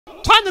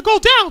time to go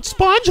down,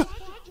 Sponge.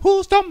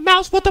 Who's the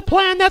mouse with the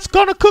plan that's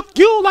gonna cook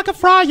you like a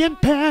frying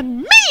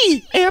pan?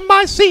 Me!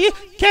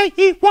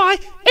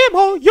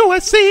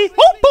 M-I-C-K-E-Y-M-O-U-S-E.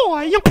 Oh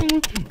boy!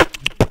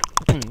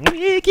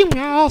 Mickey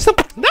Mouse.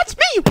 That's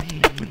me!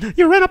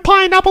 You're in a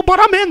pineapple, but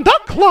I'm in the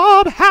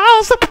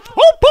clubhouse.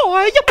 Oh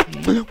boy!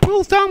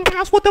 Who's the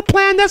mouse with the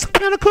plan that's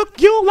gonna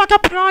cook you like a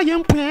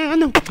frying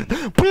pan?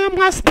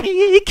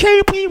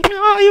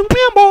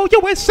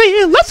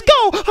 M-I-C-K-E-Y-M-O-U-S-E. Let's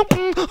go!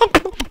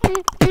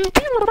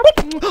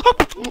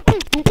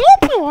 Oh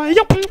boy!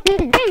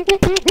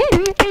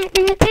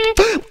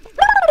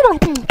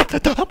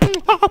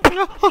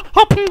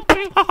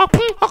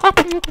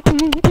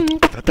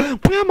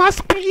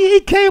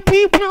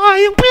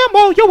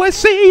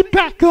 M-I-C-K-E-Y-M-O-U-S-E.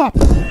 Back up.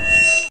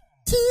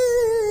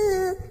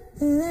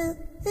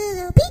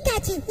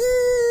 Pikachu.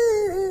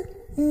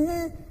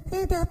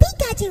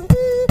 Pikachu.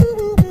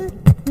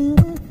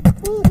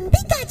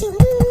 Pikachu.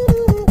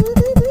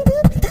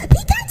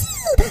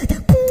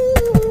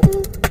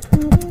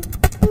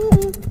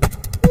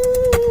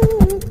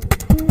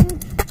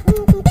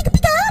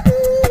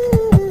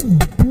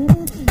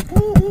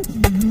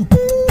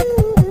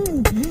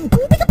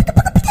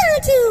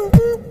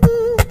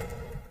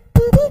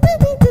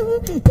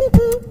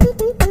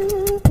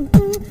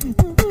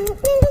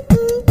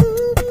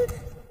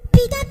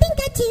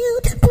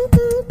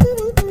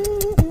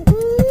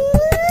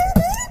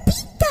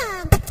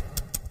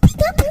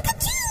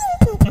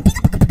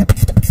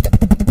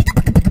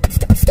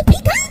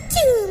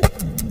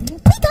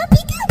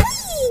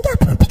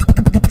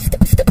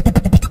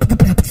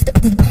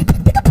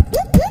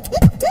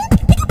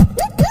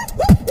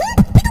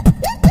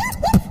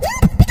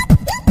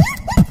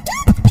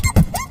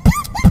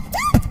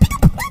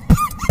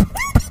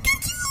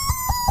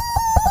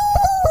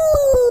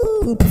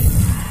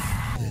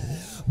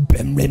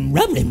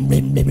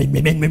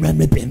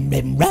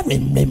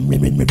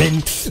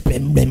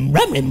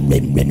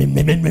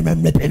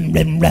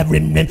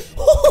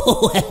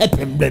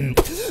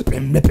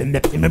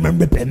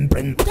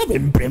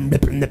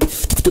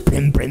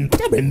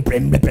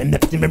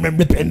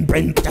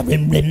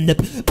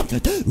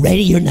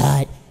 Ready or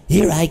not,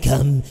 here I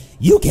come,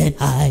 you can't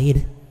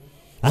hide.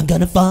 I'm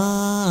gonna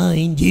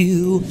find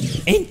you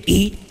and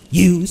eat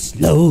you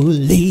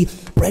slowly.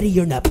 Ready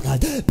or not,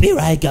 here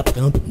I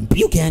come,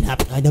 you can't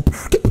hide.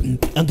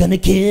 I'm gonna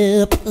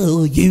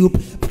kill you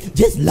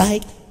just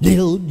like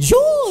little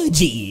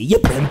Georgie. You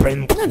brim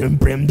brim brim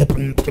brim the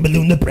brim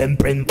balloon the brim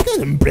brim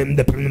brim brim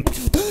the brim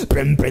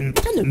brim brim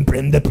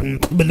brim the brim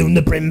balloon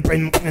the brim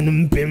brim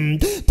brim.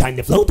 Time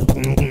to float the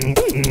balloon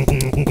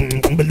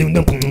the balloon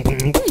the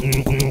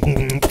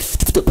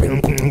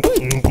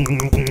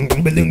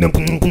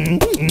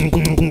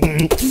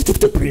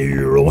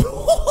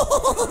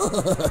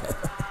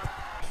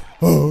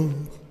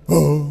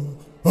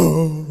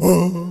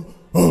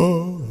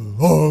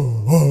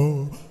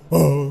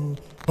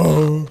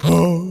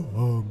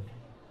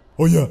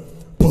oh yeah.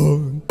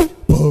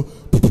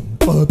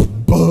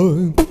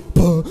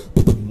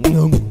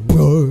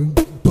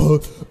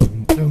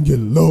 Get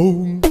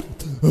low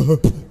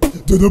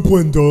to the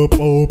window,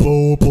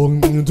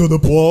 to the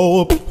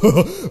ball,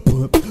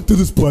 to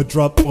the splat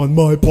drop on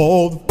my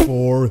bald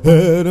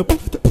forehead.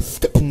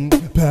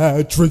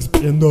 Patrick's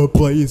in the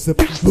place.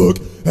 Look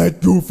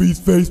at Goofy's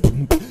face.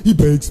 He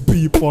bakes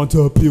beef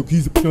onto puke.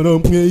 He's gonna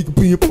make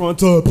me want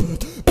to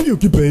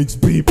puke. He bakes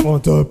beef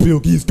onto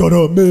puke. He's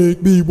gonna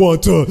make me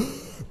want to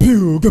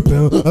puke. It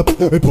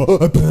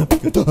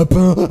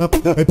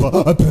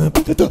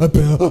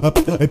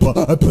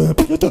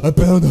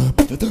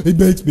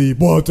makes me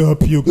want to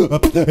puke.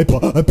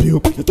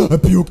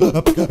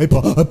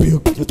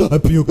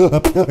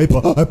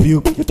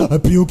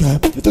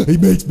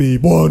 It makes me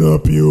wanna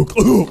puke.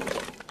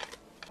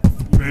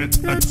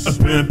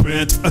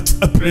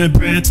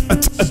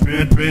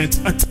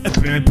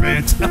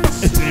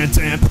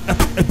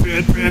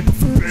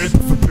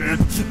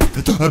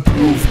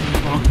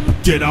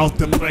 Get out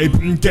the play,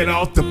 get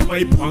out the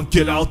play, punk,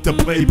 get out the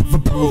play,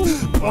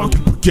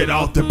 punk, get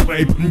out the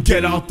play,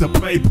 get out the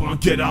play,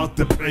 punk, get out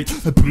the play.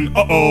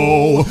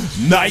 Uh-oh,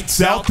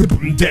 nights out,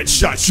 dead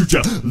shot, shoot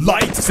ya,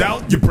 lights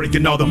out. You're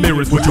breaking all the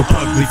mirrors with your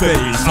ugly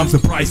face. I'm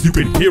surprised you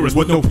can hear us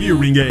with no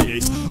hearing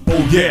aids.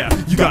 Oh yeah,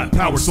 you got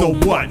power, so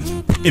what?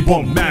 It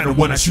won't matter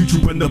when I shoot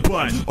you in the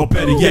butt. Or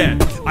better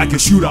yet, I can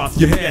shoot off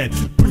your head,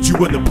 put you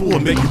in the pool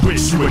and make you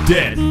wish you were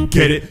dead.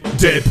 Get it?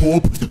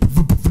 Deadpool.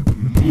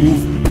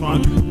 Move,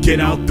 punk, get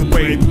out the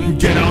way,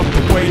 get out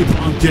the way,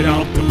 punk, get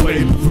out the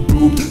way,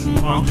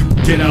 punk,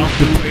 get out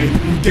the way,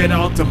 get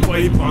out the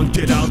way, punk,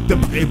 get out the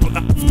way.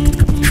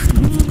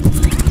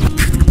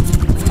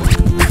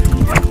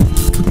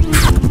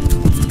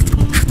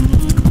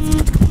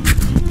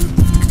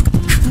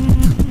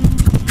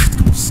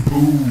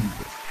 Smooth.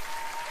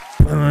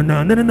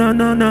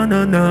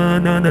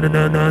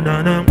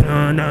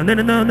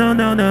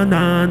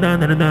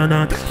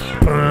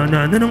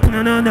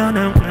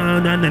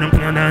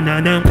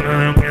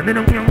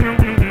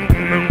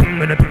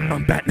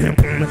 I'm Batman.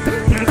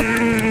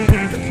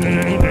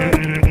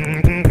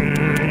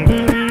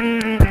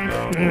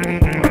 Hey,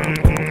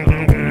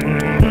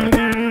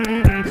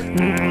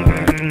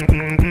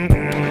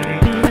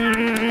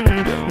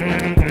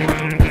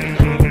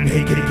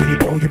 kitty,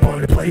 boy, you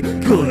wanna play?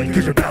 Good,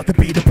 cause you're about to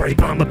be the prey.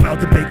 I'm about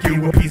to make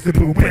you a piece of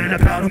poop, and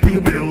about to be a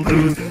real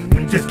lose.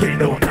 Just kidding,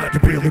 though, I'm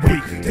not really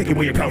weak. Take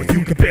away your powers,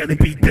 you can barely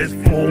beat this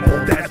fool.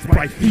 Well, that's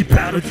right, he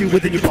battled you, and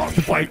then you lost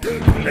the fight.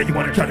 Now you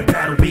wanna try to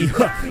battle me?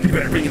 Huh, you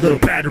better bring your little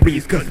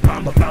batteries, cause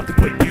I'm about to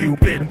put you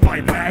in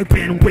my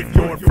wagon with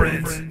your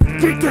friends.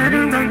 You're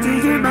gonna run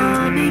to your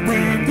mommy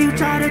when you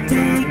try to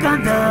take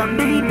on the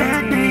main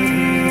bad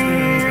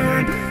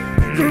man.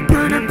 You're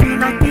gonna be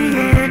like the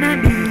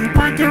enemy,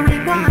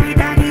 wondering why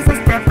daddy's a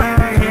step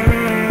ahead.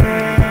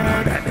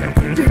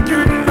 You're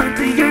gonna run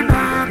to your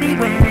mommy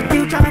when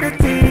you try to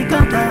take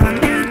on the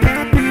main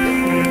bad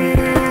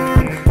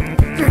man.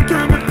 You're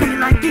gonna be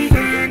like the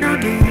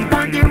enemy,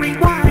 wondering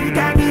why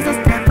daddy's a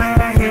step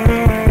ahead.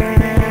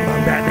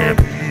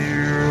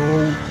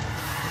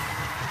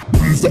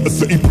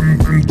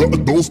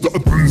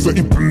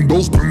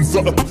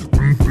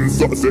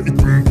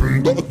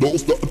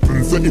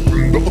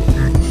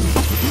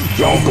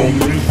 Y'all gon'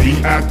 make me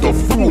act a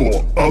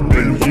fool up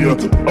in here,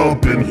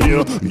 up in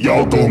here.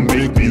 Y'all gon'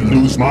 make me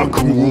lose my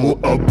cool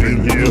up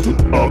in here,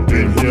 up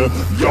in here.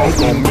 Y'all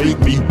gon' make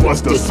me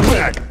bust a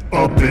smack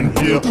up in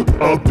here,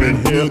 up in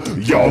here.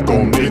 Y'all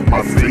gon' make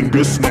my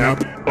fingers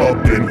snap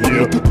up in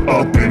here,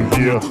 up in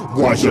here.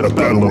 Why should I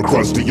battle a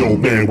crusty old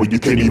man when you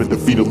can't even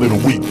defeat a little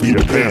weak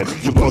Peter Pan?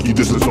 You're lucky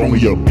this is only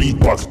a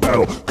beatbox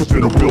battle, cause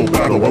in a real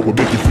battle I will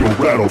make you feel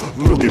rattled.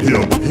 Look at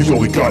him, he's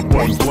only got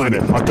one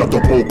planet. I got the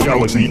whole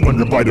galaxy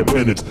under my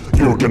dependence.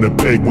 You're gonna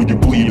beg when you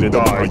bleed and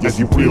die. Yes,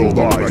 you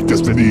realize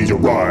destiny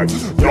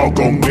arrives. Y'all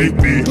gon' make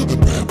me.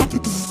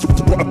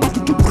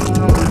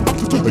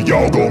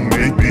 Y'all gon'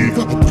 make me.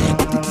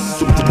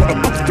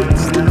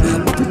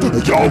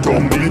 Y'all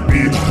gon' make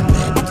me.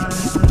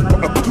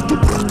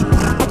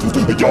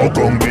 Y'all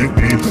gon' make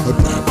me.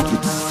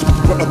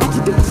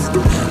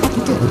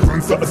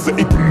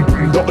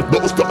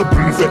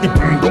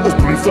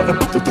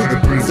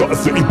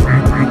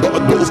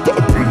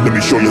 Let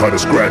me show you how to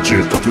scratch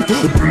it.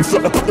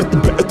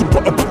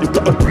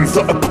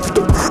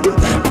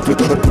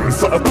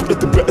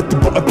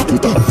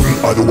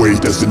 Either way,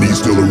 destiny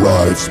still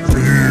arrives.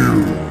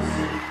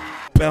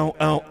 Bow,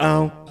 ow,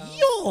 ow.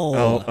 Yo.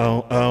 Ow,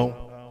 ow, ow.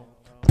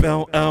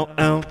 Bow, ow,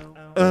 ow.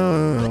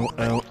 Ow,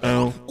 ow,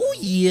 ow. Oh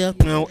yeah.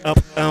 Bow, up,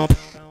 ow.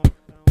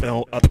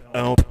 Bow, up,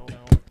 ow.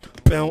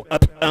 Bow,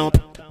 up, ow.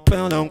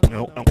 Bow, down,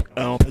 ow, ow,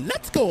 ow.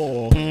 Let's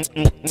go.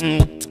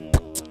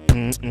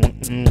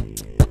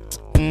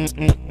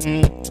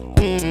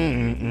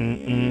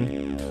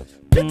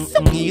 It's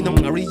a me, no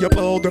marry your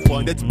ball, the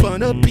fun that's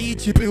gonna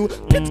beat you, boo.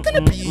 It's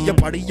gonna be a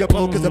party, your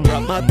ball, cause I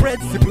brought my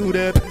bread to boot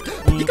up.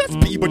 You got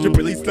speed, but you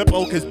really slip,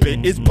 oh, cause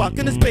bit is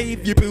walking to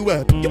spave you, boo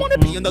up. You wanna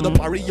be another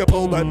party, your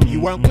ball, but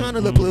you aren't gonna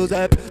look blues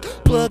up.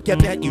 Look at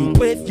that, you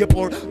with your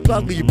poor,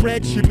 ugly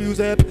bread, you booze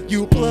up.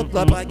 You plug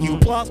up like you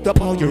lost up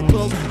all your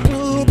clothes.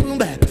 Boom, boom,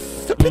 back.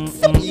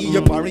 It's a me,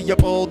 a party, your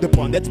ball, the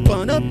one that's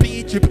gonna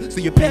beat you. So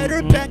you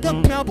better back up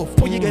now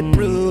before you get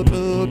bruised,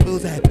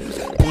 bruised up.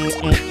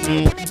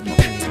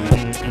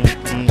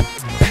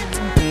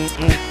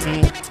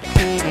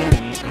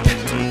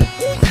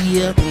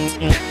 Yeah.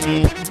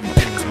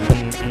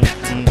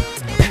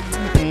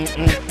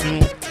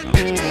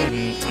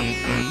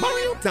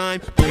 Mario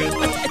time.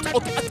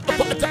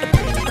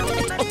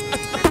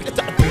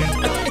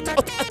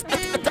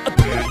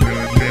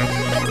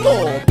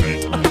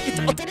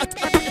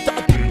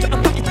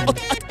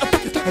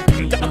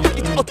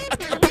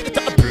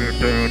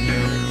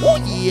 Oh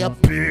yeah.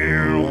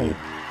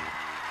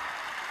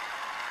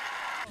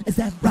 Is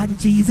that rotten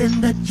cheese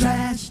in the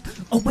trash?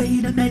 Oh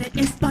wait a minute,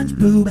 it's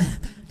Spongebob.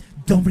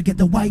 Don't forget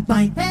the white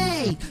wine.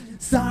 Hey,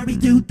 sorry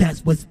dude,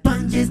 that's what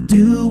sponges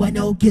do. I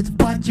know kids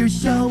watch your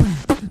show,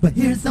 but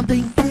here's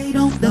something they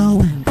don't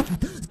know.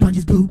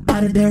 Sponges poop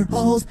out of their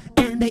holes,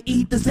 and they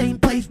eat the same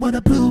place where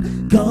the poop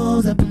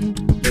goes.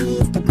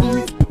 He's the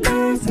coolest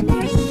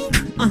mercenary.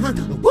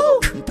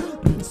 Woo!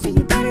 So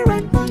you better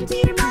run home to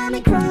your mom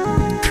and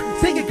cry.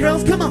 Sing it,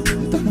 girls, come on.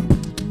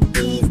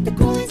 He's the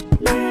coolest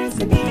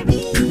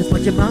mercenary. That's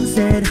what your mom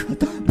said.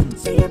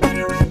 So you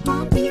better run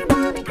home to your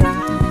mom and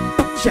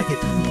cry. Check it.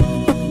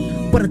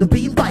 What it'll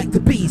be like to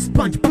be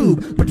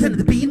Spongebob, pretending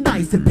to be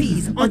nice and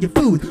peas on your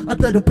food. A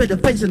little bit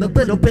of facial, a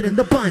little bit in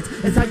the buns.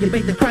 It's how you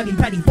make the Krabby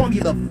Patty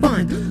formula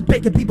fun.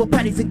 Baking people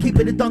patties and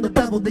keeping it on the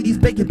level. Then he's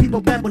baking people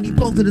back when he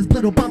blows in his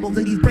little bubbles.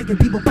 And he's breaking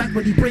people back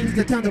when he brings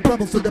the town to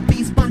rubble. So the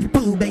beast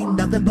Spongebob ain't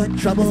nothing but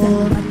trouble.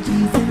 Rotten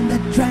cheese in the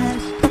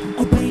trash.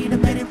 Oh wait a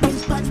minute,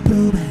 it's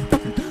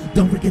Spongebob.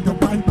 Don't forget the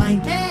white wine.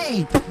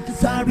 Hey,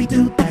 sorry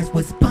dude, that's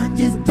what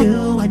sponges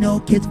do. I know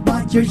kids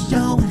watch your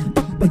show,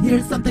 but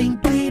here's something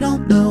they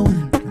don't know.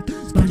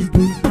 Sponges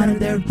poop out of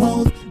their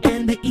holes,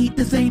 and they eat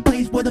the same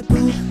place where the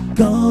poop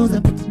goes.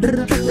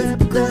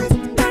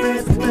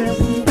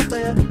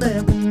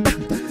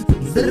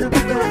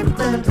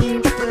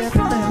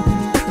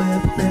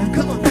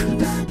 Come on.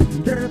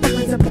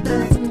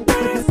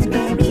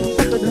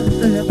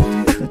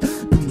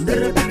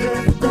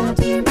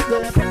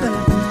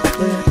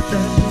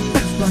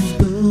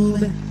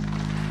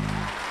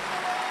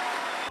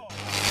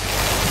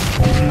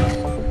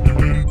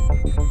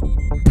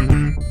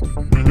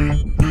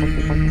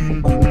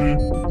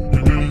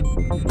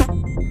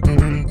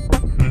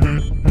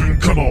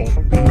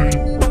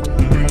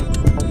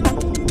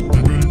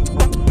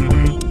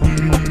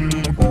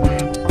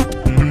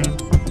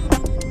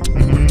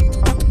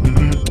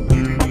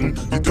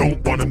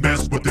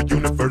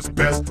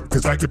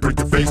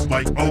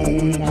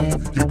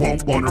 You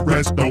won't wanna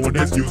rest, knowing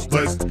it's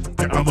useless.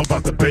 Yeah, I'm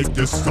about to bake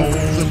your soul.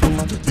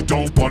 You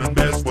don't wanna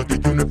mess with the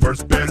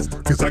universe best,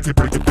 cause I can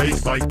break your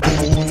face like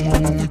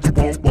boom. You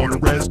won't wanna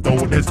rest,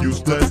 knowing it's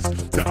useless.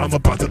 Yeah, I'm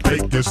about to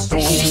bake your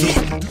soul.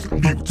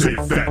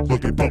 Mutate fat,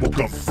 looking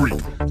bubblegum freak.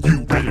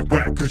 You ready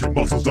whack, cause your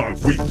muscles are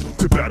weak.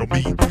 To battle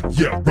me,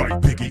 yeah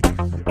right, Piggy.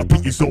 I'll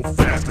beat you so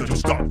fast that you'll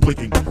stop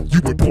blinking.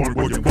 You were born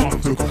where your mom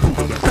took a poop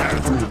in the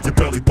bathroom. Your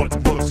belly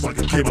button looks like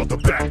it came out the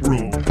back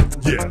room.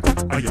 Yeah,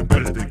 I am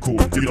better than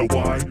cool. You know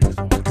why?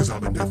 Cause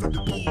I'm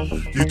inevitable.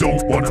 You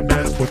don't wanna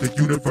mess with the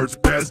universe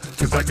best,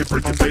 cause I can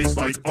break your face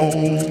like oh.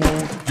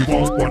 You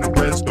won't wanna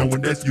rest,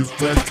 knowing that's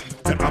useless.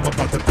 Yeah, I'm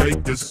about to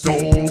break your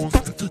soul.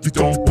 You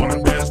don't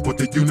wanna mess with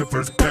the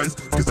universe best,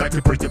 cause I can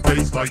break your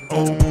face like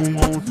oh.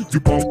 You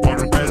won't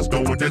wanna rest,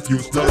 knowing that's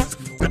useless.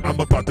 Yeah, I'm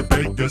about to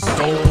break your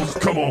souls.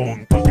 Come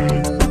on.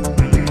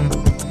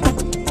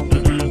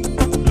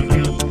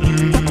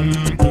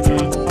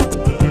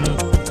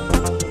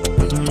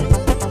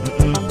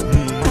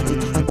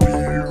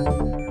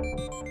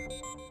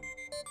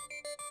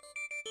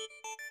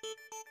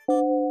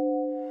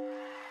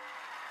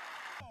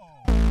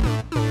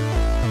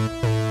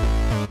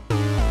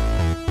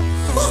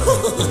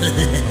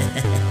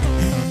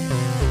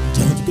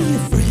 Don't be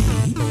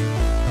afraid.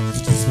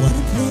 You just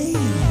wanna play.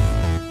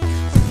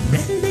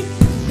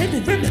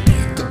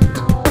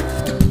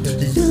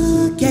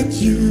 Look at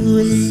you,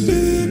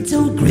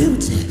 little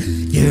Groot.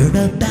 You're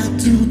about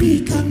to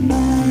become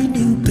my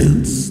new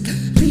boots.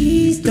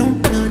 Please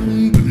don't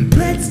run.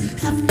 Let's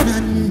have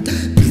fun.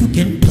 You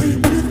can play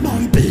with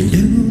my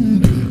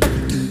balloon.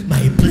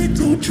 My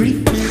little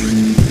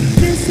treatment.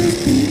 This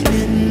is the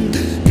end.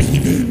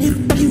 Even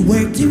if you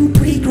were to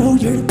pre-grow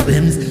your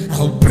limbs,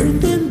 I'll burn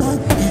them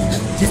again,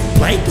 just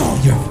like all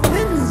your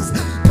friends.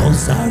 Oh,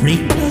 sorry,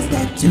 was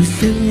that too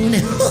soon?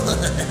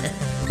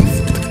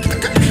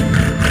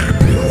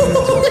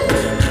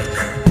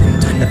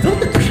 Time to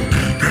film it.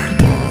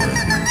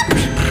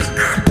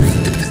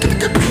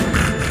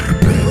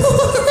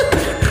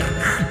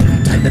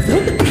 Time to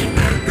film it.